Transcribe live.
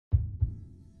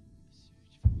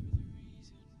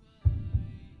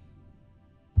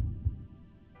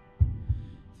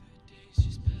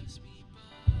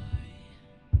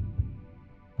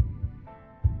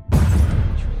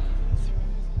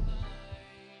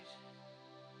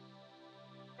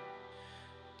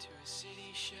a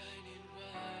city shining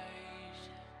white.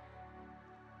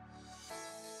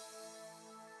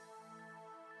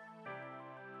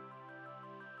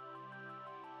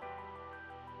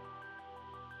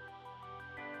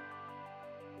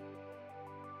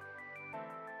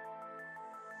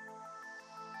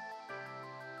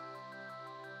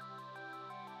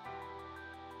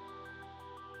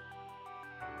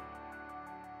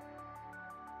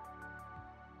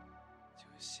 To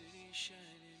a city shining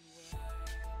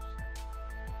white.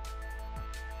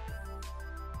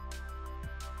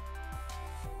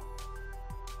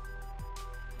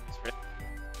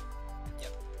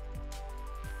 Yep.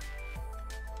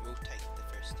 We'll take the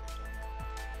first two, Dolan.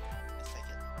 Let's take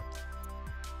it.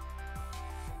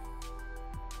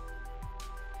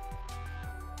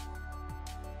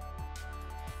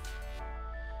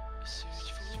 A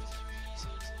search for the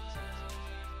reason why.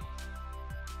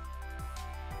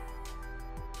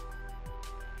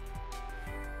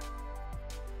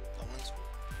 Dolan's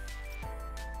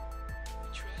We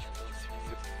travel through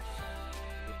the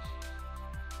night.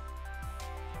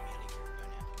 really good by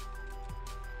now.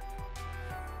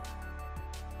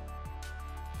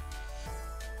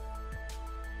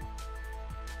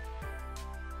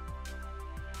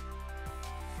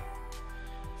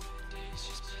 The days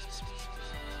just pass me by.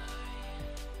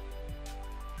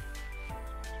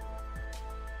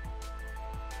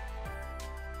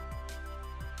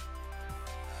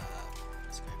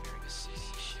 Let's go very A good. city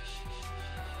shining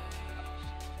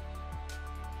white.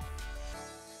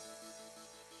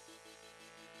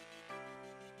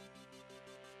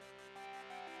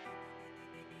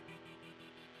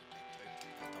 Take two.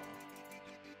 Dolan.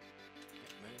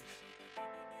 Good move.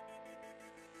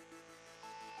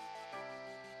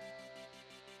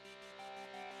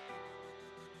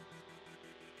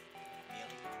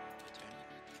 Nearly. Your turn.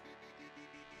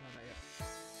 No, not yet.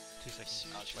 2 seconds.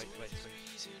 Search Wait, for wait, the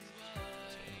wait. reason why.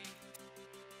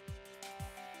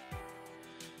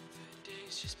 The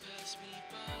days just pass me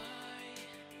by.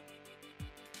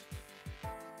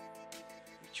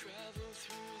 We travel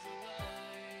through the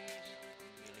light.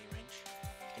 Really range.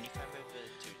 Can you come over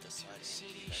to the To side a and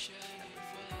city that shining number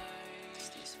white. It's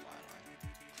this fire line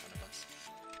in front of us.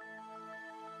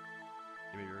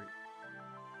 Give me your.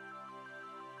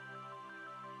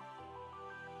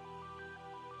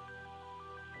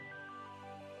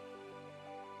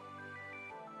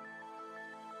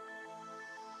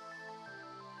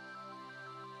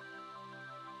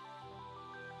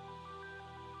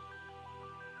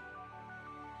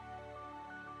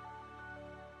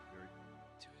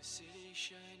 To a city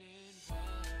shining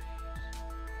white.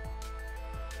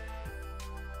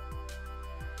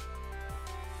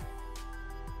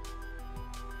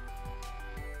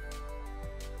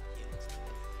 Healers to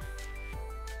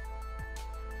death.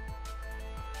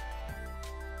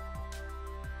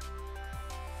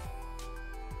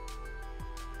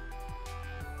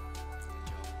 Good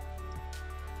job.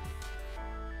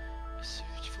 A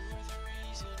search for the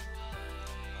reason why.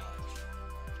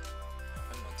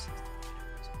 I'm monsters.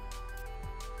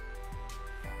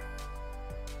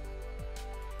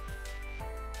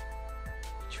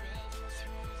 We travel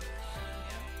through the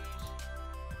light.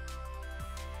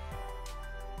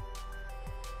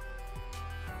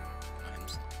 I'm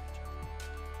still.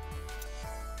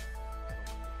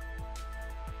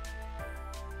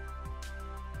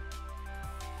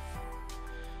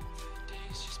 The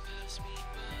days just pass me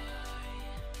by.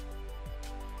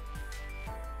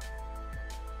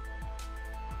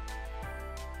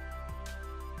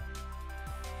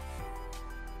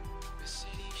 A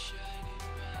city shining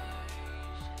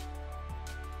bright.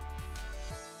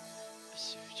 A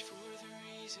search for the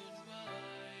reason why.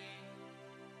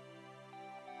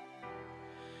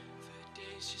 The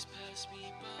days just pass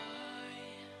me by.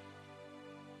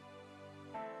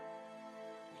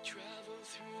 We travel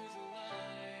through the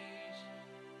light.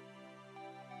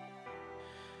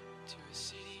 To a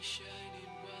city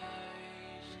shining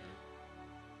white.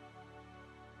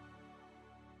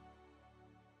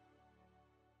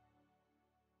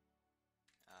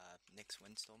 Next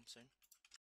windstorm soon.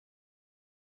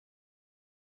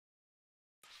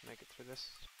 Make it through this.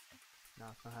 No,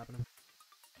 it's not happening.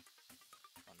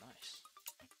 Oh, nice.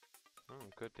 Oh,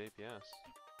 good DPS.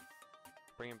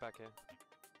 Bring him back here.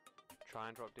 Try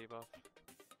and drop debuff.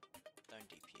 Don't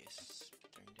DPS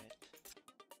during that.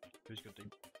 Who's got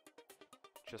deep?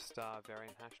 Just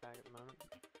variant hashtag at the moment.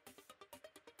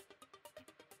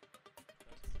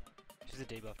 Is the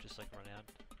debuff just like run out?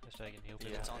 Hashtag and heal But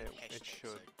people? it's on it hashtag, should.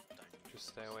 so don't Just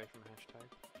stay away from hashtag.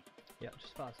 Yeah,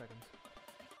 just 5 seconds.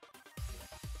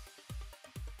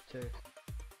 2.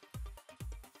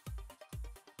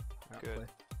 Right, Good. clear.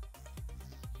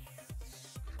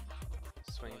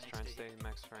 Deathswings try and stay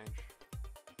max range.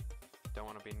 Don't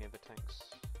want to be near the tanks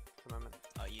at the moment.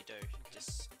 Oh, you do.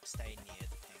 Just stay near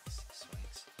the tanks,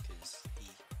 swings, because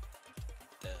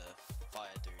the fire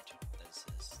dude does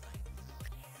his thing.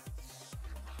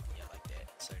 Yeah, like that.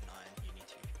 So 9, you need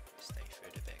to stay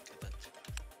further back a bit.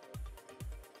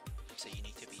 So you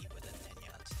need to be within 10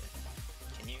 yards there.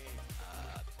 Can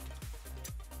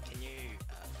you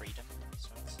freedom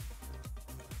swings?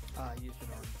 I used it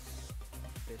on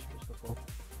fish just before.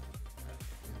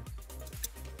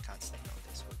 Can't stand on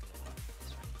this one.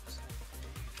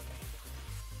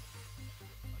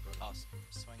 Oh,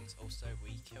 swings. Also,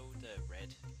 we kill the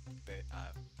red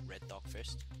dog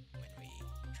first when we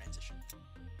transition.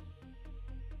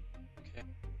 Okay.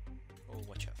 Oh,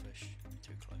 watch out, fish.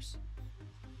 Too close.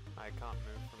 I can't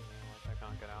move from there, like I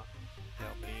can't get out.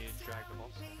 Help Can me. you drag the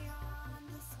boss? You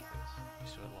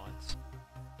still have lines.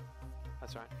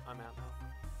 That's right, I'm out now.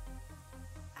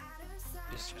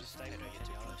 Just stay Pedro, with you're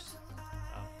too the close.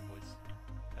 boys.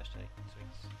 Hashtag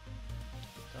swings.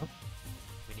 So?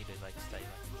 We need to like stay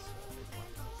like this.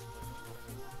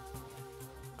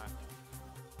 Alright.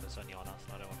 It's only on us.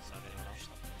 I don't want to stun anyone else.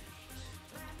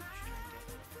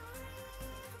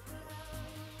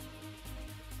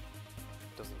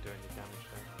 Doesn't do any damage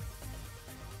though.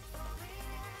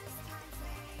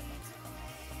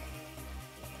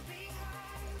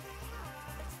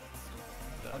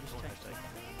 I'll just check. hashtag.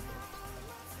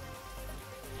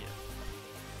 Yeah.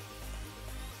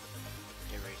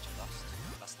 Get ready to bust.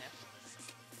 Bust now.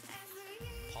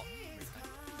 Pop. Reclaim.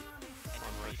 And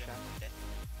On freedom. Rorschach. Death.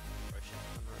 Rorschach.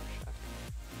 I'm Rorschach.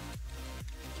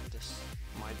 Do this.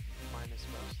 Mine is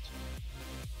first.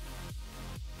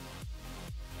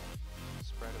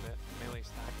 Spread a bit. Melee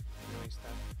stack. Melee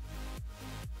stack.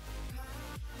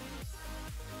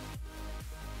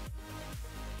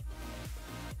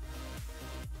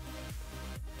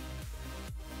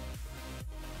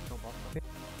 No boss. Okay.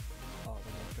 Oh,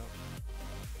 the one drop.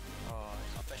 Oh,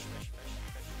 Oh, fish.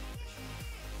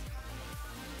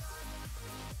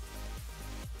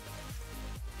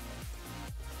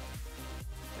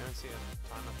 You don't see a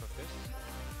timer for fists?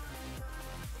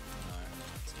 No,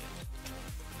 can't see it.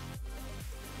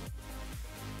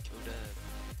 Kill the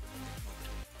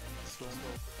Storm.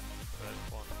 red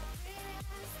one.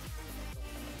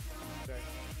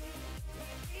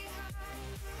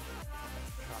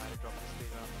 Try to drop the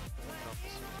Steve up. Drop the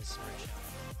sword. Sorry, shot.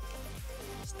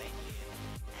 Stay here.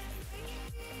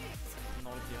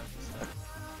 Not if you have to step.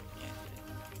 Yeah.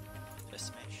 First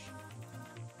smash.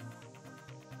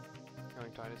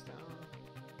 Going Titus down.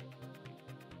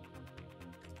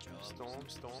 Good job.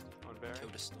 Storm on Barry. Kill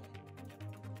the storm.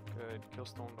 Good. Kill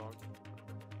Storm Dog.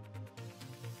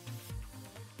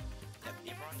 Yep,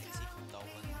 everyone except for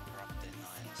Dolan, Eruptor,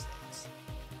 Niyan stacks.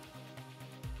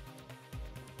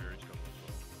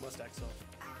 What stacks off?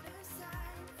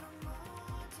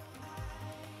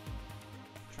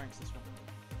 Tranks this one.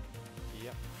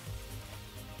 Yep.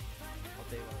 I'll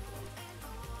day one as well.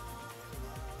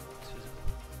 It's physical.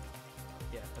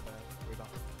 Yeah, for the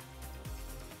rebuff.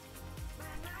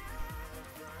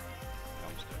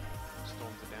 Helps good.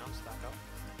 Storms are down. Stack up.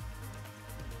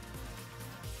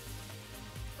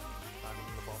 Diving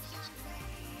in the boss. That's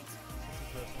the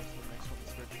first one to the next one,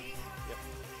 description. Yep.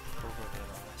 Cool, cool, cool.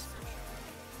 Nice fish.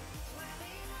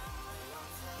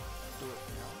 Do it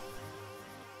now.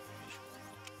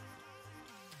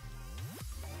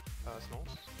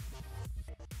 Smalls.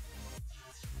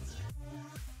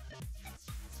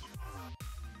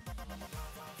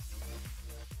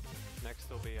 Next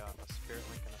will be a Spirit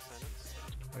Link and Ascendance.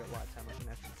 I got white time like an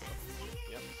extra.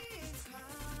 Yep.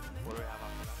 What do we have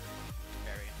after that?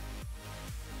 Barrier.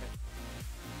 Okay.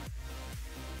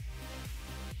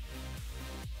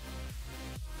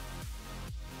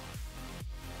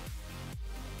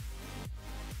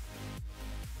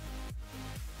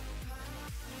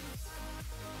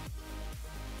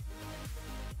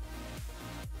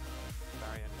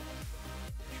 Barrier next.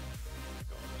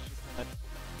 We're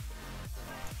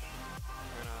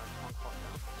gonna Qon clock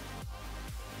down.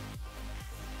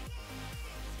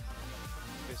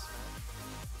 Fist man.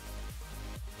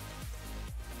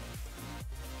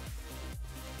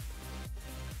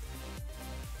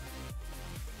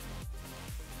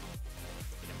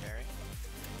 Get him, Barry.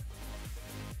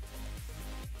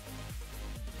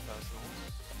 Personals.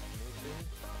 Me too.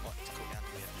 What cooldown do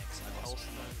we have next? I got Pulse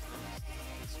some. stones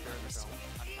next. Spirit This Gall. one.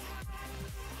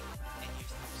 And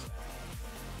use them.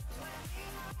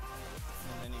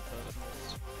 And any personals.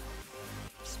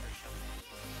 Spirit shot.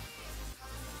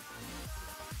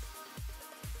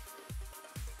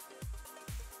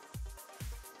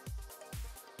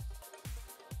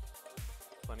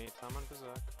 Plenty of time on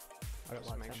Berserk. I got Just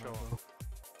lights make ammo sure. as well.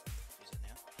 Use it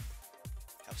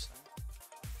now. House stone.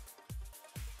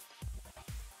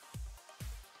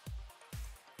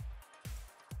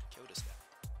 Kill this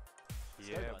guy.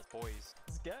 Yeah, go, guys. boys.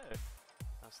 Let's go.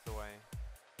 That's the way.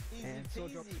 Easy And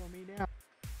sword drops peasy. for me now.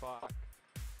 Fuck.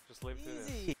 Just live through this.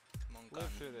 Easy. Come on, gun.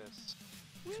 Live through this.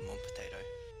 Come on, potato.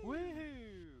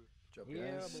 Woohoo! Job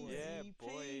Yeah, guys. boy. Yeah, Easy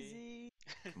boy.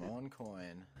 peasy. Come on,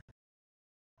 coin.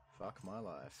 Fuck my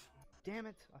life. Damn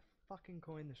it! I fucking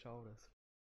coined the shoulders.